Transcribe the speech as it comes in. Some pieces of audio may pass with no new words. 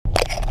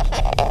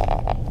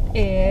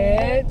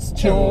It's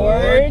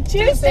Tour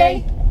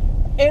Tuesday.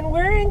 And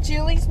we're in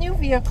Julie's new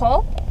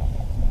vehicle.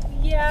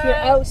 Yeah. If you're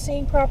out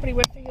seeing property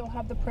with her, you'll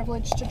have the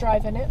privilege to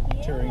drive in it.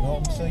 Yeah. Touring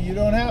home so you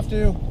don't have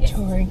to.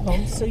 Touring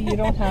home so you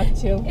don't have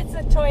to. It's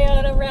a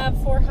Toyota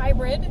Rav4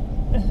 hybrid.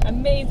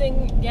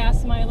 Amazing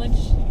gas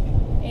mileage.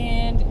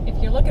 And if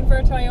you're looking for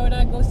a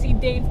Toyota, go see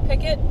Dave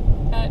Pickett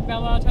at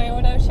Valhalla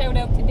Toyota. Shout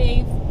out to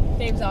Dave.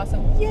 Dave's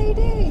awesome. Yay,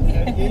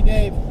 Dave. Yay,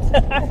 Dave.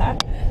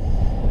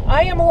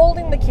 I am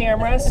holding the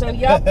camera, so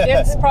yep,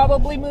 it's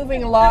probably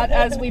moving a lot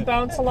as we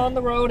bounce along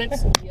the road.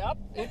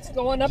 It's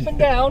going up and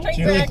down.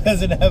 Julie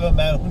doesn't have a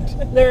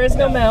mount. There is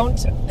no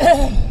mount.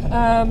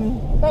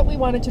 But we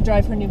wanted to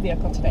drive her new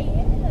vehicle today.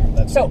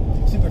 That's So,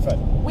 super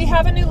fun. we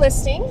have a new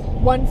listing,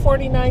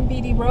 149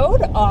 BD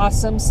Road,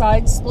 awesome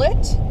side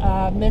split,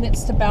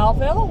 minutes to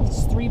Belleville.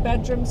 It's 3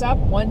 bedrooms up,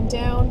 1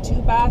 down,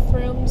 2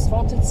 bathrooms,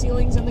 vaulted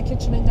ceilings in the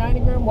kitchen and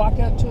dining room, walk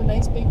out to a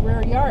nice big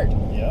rear yard.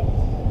 Yeah.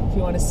 If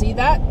you want to see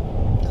that,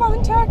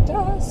 contact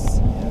us.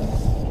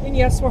 And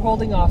yes, we're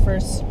holding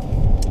offers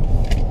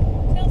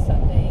Till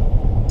Sunday.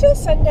 till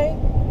Sunday.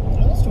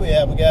 What else do we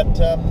have? We got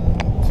some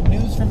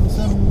news from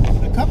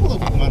a couple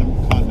of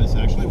economists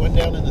actually. One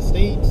down in the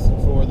States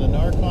for the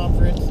NAR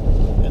conference,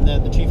 and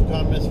then the chief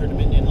economist for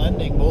Dominion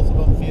Lending. Both of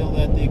them feel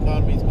that the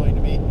economy is going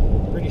to be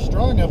pretty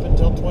strong up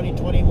until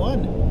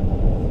 2021.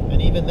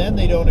 And even then,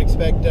 they don't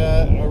expect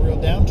a real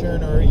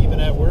downturn, or even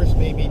at worst,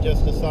 maybe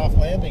just a soft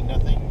landing.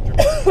 Nothing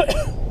dramatic.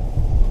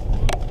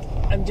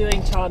 I'm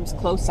doing Tom's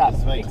close-up.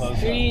 That's my close-up.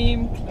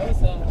 Extreme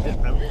close-up.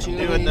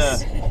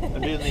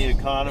 I'm doing the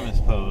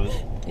economist pose.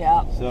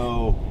 Yeah.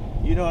 So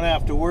you don't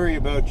have to worry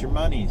about your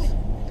monies.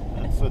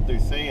 That's what they're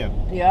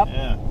saying. Yep.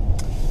 Yeah.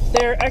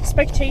 Their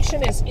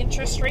expectation is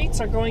interest rates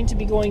are going to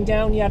be going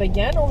down yet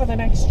again over the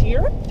next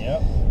year,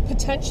 Yep.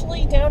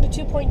 potentially down to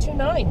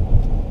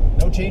 2.29.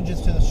 No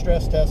changes to the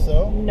stress test,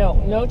 though.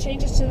 No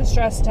changes to the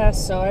stress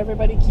test. So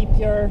everybody keep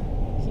your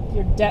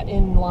debt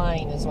in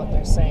line, is what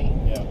they're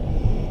saying. Yeah.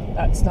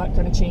 That's not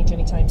going to change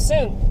anytime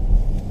soon.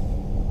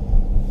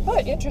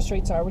 But interest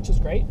rates are, which is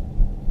great.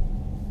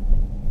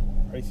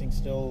 Pricing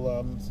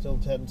still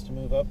tends to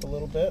move up a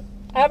little bit.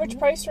 Average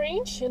price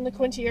range in the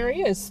Quinte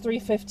area is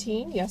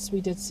 $315. Yes, we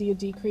did see a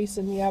decrease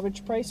in the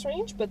average price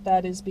range, but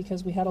that is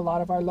because we had a lot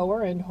of our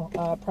lower end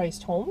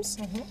priced homes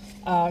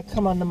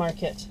come on the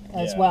market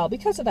as Yeah. well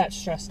because of that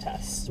stress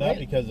test. Not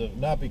right?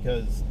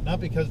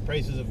 because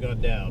prices have gone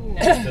down.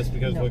 No. Just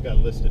because what got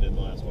listed in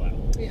the last while.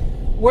 Yeah.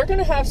 We're going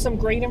to have some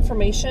great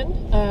information.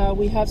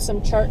 We have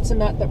some charts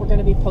and that we're going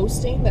to be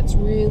posting that's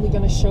really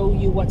going to show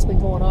you what's been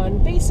going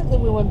on. Basically,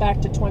 we went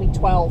back to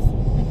 2012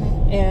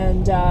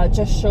 and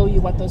just show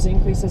you what those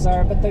increases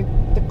are. But the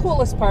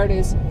coolest part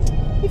is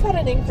we've had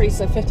an increase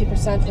of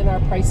 50% in our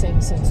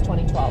pricing since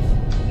 2012.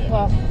 Yeah.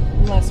 Well,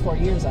 in the last 4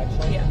 years,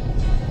 actually. Yeah.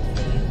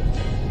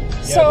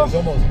 Yeah, So, there's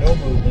almost no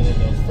movement in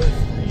those first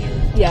 3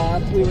 years. yeah,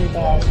 we were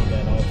bad. And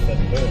then all of a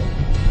sudden, boom.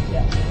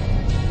 Yeah.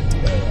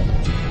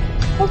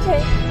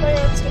 Okay, my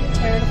arm's getting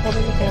tired of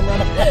holding the camera.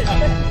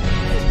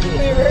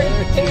 We were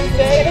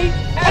Tuesday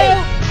out.